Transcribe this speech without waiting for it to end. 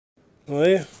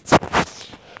Well,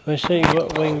 let's see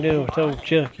what we can do with old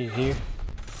Chucky here.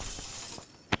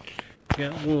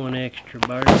 Got one extra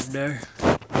bird there.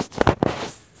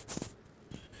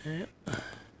 Yep.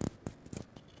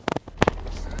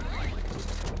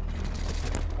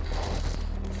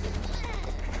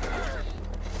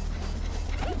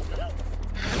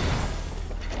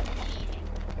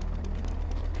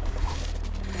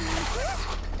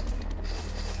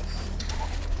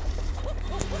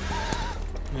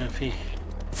 Now if you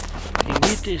can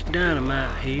get this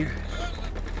dynamite here,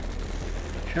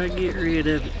 try to get rid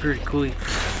of it pretty quick.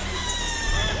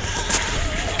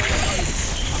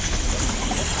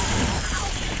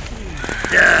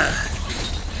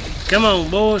 Come on,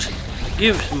 boys.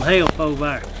 Give us some help over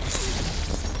there.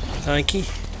 Thank you.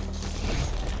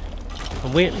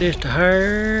 I went just a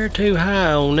hair too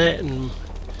high on that and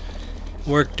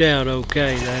worked out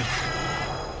okay though.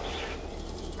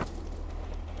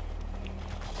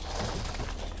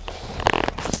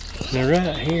 Now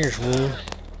right here's one,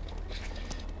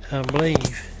 I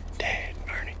believe. Dad,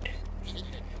 burn it.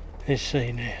 Let's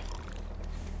see now.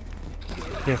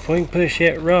 Now if we can push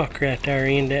that rock right there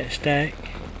in that stack,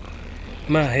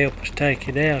 might help us take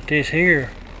it out. This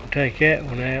here will take that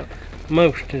one out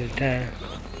most of the time.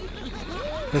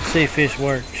 Let's see if this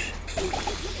works.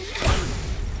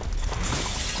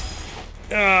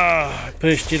 Ah, I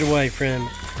pushed it away from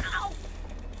it.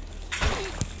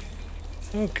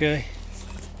 Okay.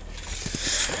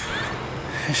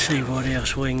 Let's see what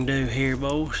else we can do here,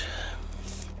 boys.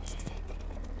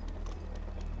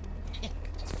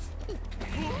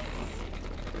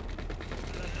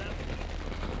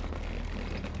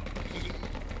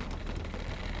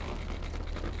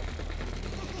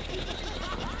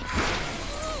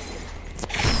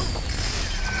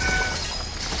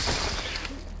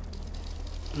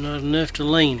 Not enough to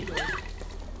lean it.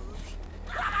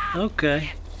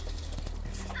 Okay.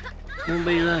 Won't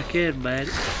be like that about it.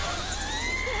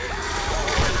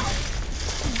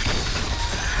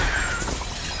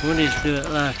 We'll just do it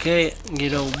like that and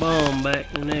get old Bomb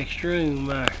back in the next room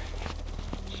there.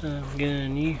 Some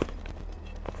gun you.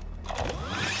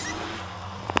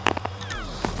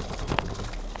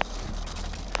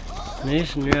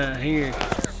 This one right here.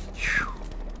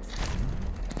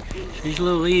 She's a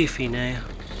little iffy now.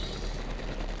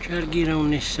 Try to get on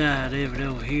this side of it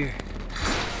over here.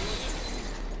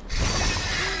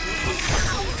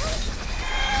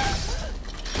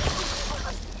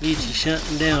 Get you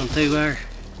something down through there.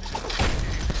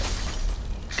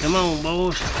 Come on,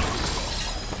 boys.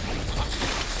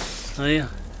 Well,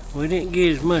 we didn't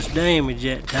get as much damage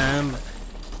that time, but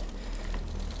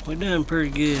we done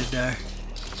pretty good there.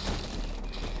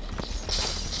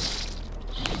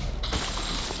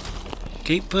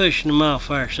 Keep pushing them off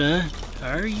there, son.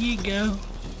 There you go.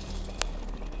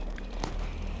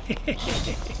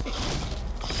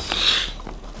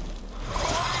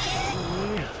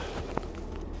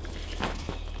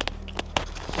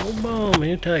 Old Bomb,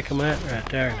 he'll take them out right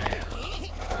there now.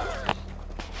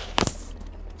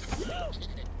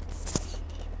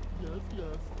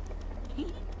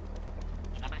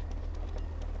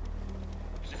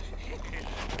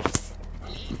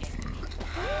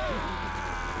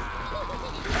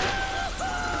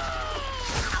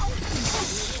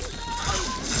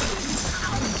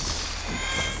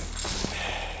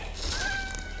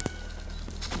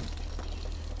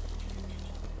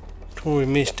 Before we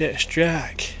missed that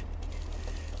strike,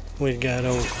 we'd got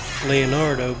old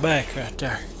Leonardo back right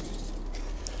there.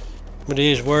 But it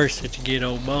is worth it to get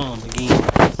old Bomb again.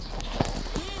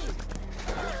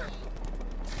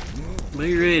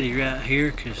 Be ready right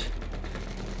here, cause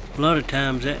a lot of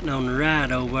times that on the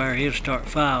right over there, he'll start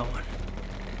following.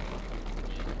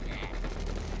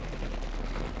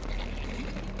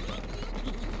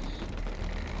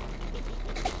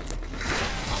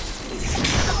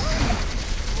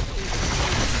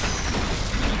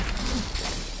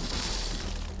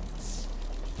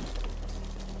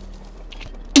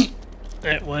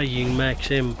 That way you can max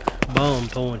them bomb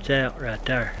points out right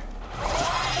there.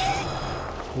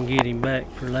 And get him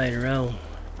back for later on.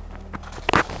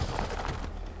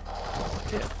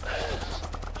 Yep.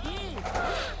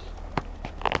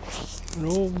 An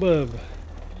old Bubba.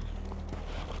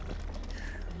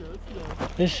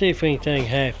 Let's see if anything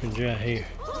happens right here.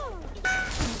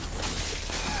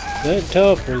 That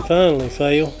topper finally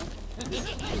fell.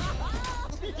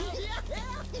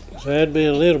 So that'd be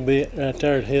a little bit right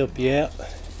there to help you out.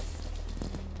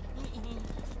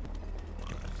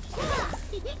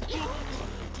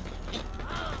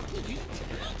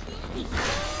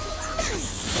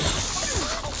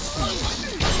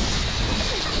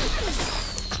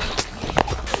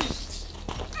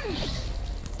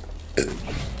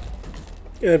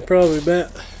 Got probably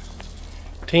about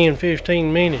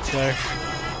 10-15 minutes there.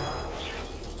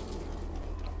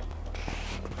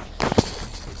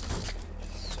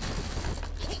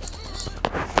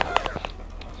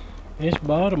 This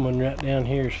bottom one right down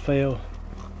here has fell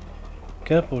a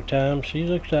couple of times. She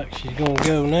looks like she's gonna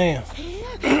go now.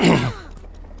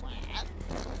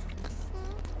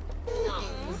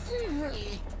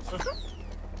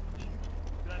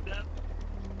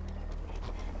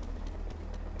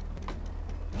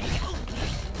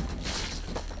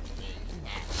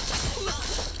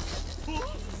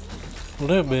 A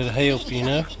little bit of help, you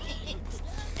know.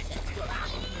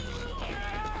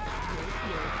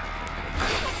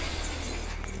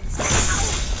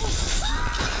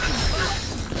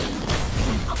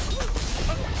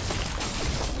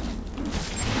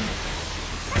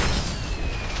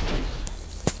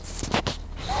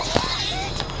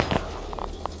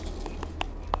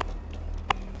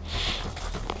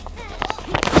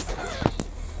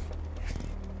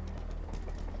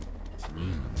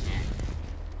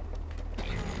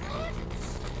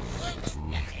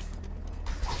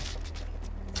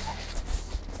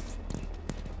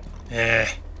 Yeah.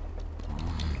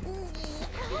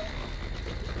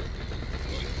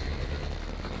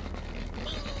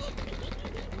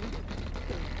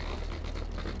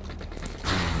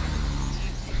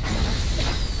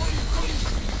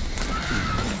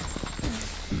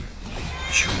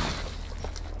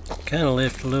 Kind of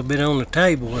left a little bit on the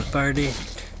table up there, didn't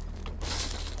it?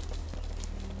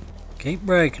 Keep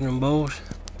breaking them, boys.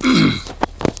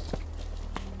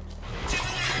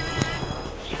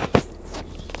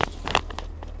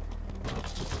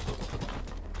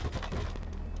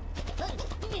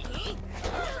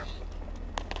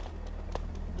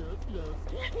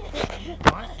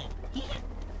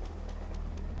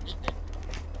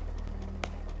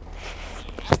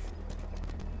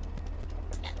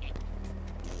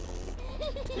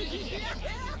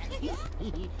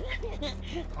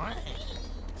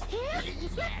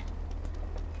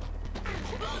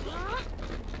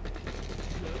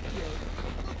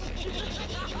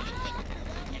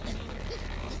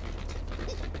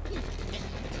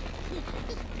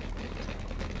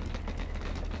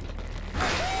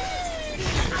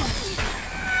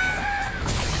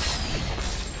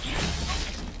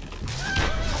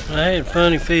 I had a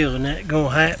funny feeling that gonna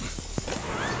happen.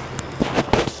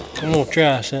 I'm gonna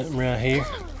try something right here.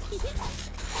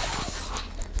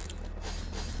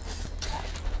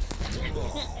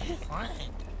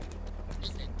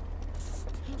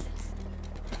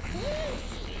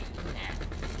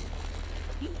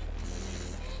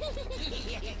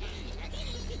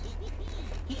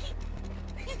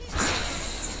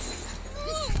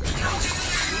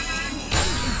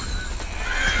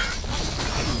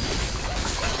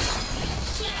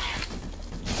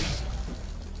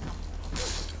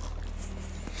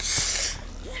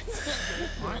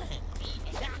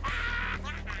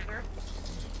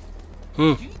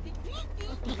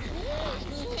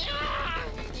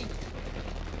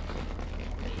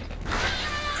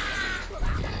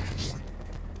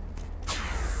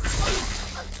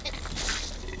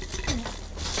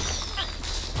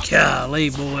 Golly,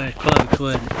 boy, that's close,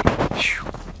 wasn't it?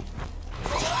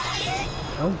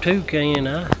 Oh, toucan,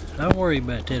 I worry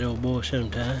about that old boy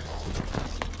sometimes.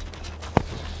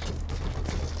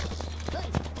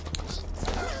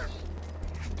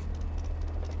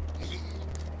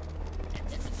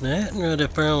 That right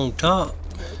up there on top,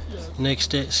 next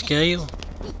to that scale.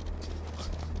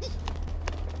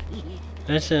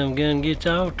 That some gun gets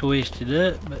all twisted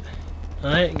up, but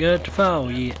I ain't got to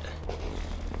fall yet.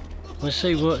 Let's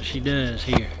see what she does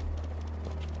here.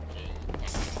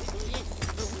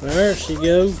 There she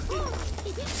goes.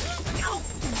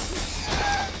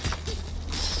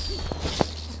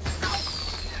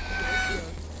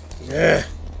 Yeah.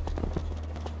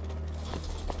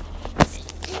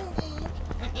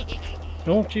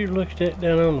 Don't you look at that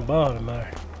down on the bottom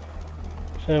there.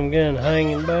 Some gun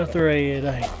hanging by a thread,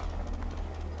 ain't it?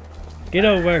 Get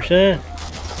over there, son.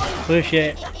 Push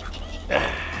that.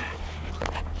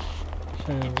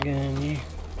 Some gun, you.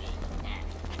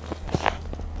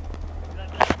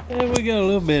 Yeah, we got a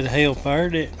little bit of help there,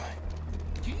 didn't we?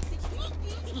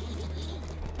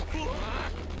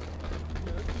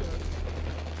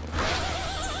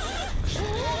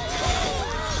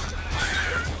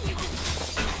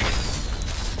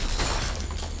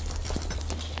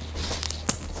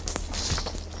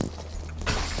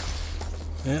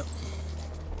 Yep.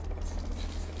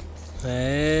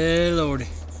 Hey, Lordy.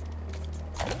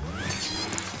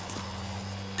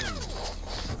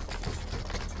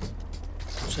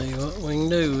 See what we can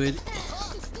do with it.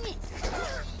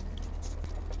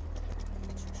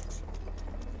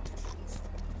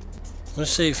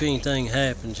 Let's see if anything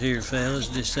happens here, fellas,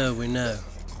 just so we know.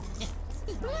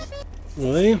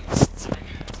 Well,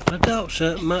 I thought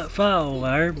something might fall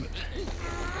there, but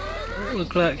it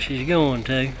looks like she's going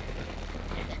to.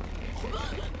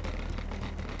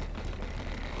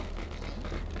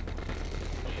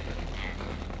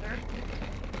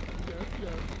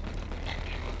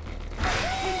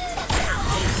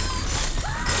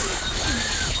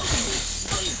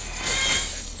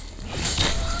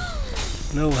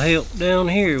 No help down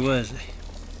here, was it?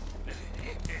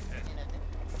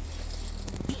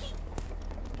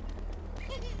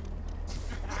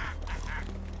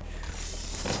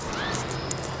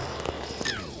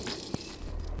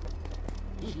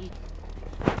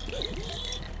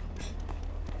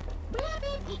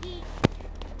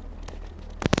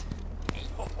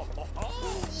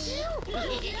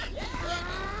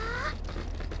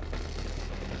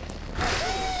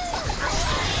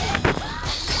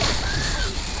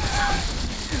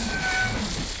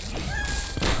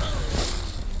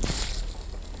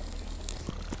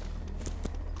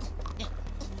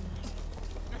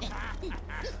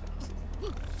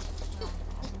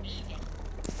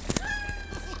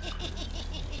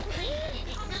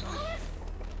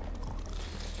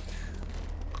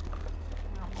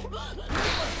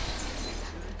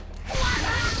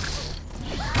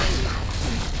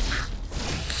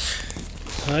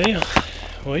 Well,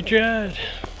 we tried.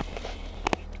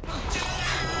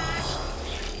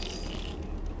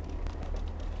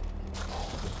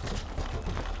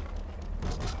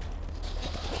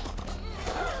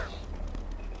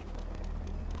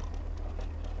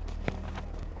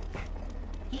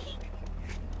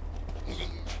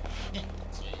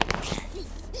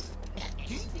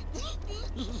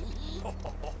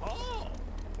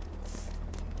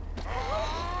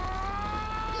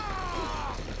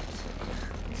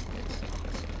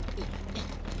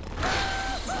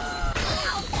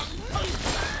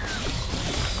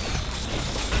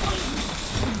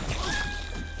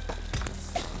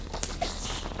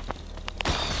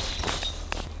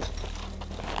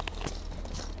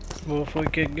 Well, if we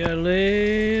could get a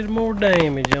little more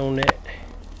damage on that,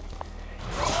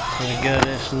 we got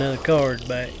us another card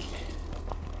back.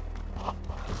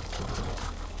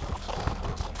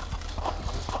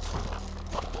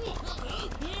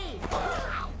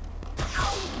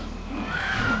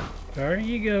 There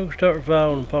you go, start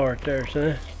falling apart there,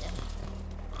 son.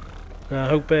 I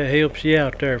hope that helps you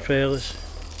out there, fellas.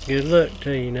 Good luck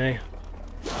to you now.